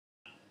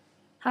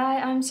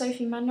Hi, I'm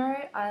Sophie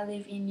Munro. I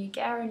live in New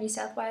Gowra, New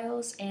South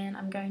Wales, and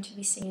I'm going to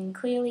be singing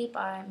Clearly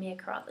by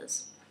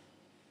Carruthers.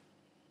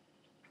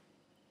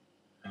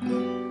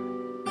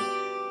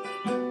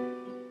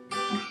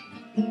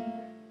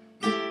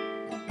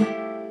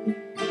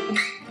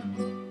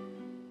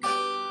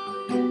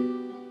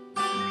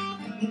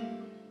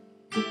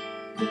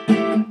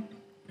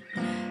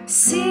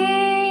 See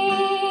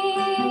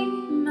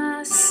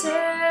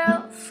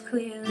myself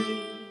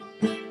clearly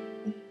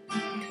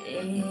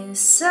is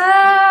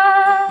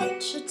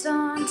such a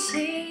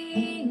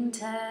daunting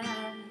task,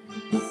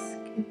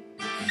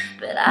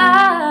 but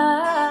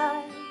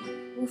I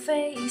will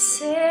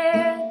face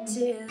it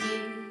daily.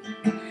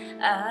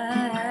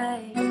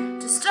 I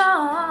just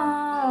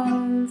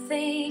don't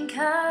think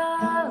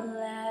I'll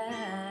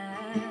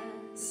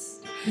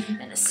last,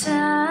 and it's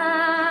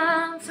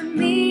time for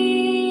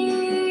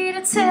me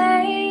to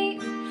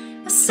take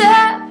a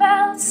step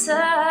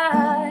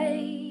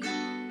outside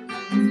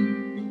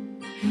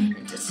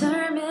and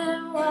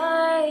determine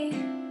why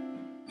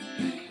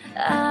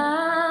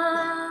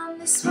I'm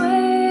this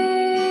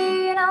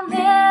way, and I'll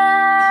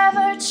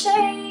never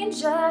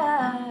change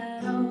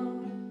at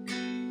all.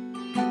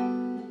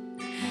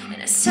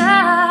 And it's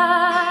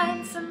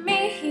time for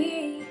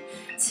me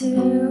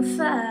to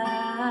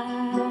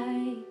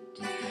find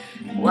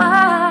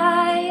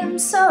why I'm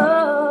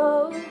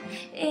so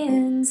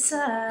inside.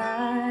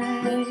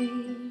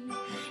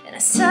 And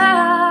it's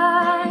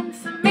time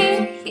for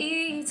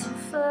me to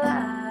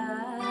fly.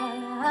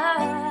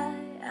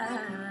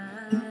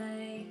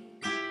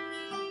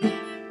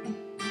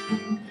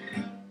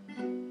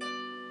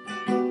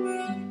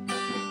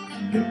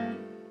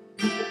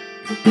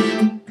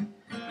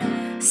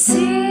 See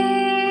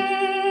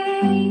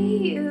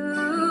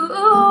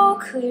you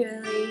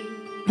clearly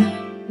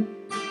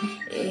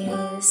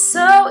is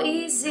so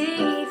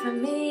easy for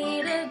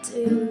me to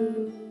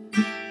do.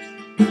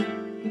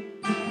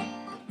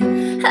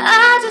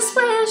 I just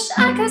wish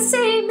I could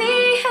see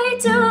me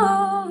do.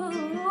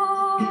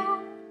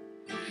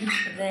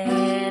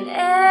 Then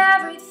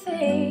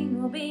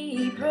everything will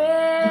be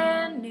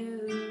brand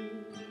new.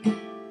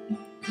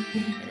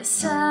 And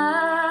it's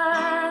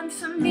time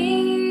for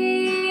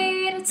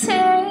me to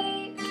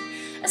take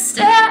a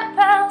step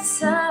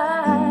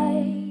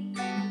outside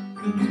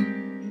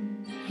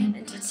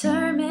and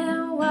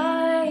determine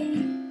why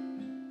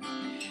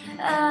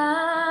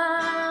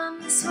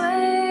I'm this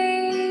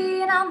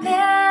way, and I'll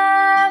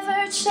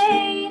never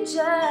change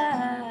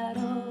at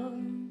all.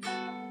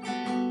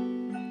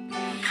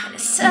 And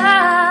it's time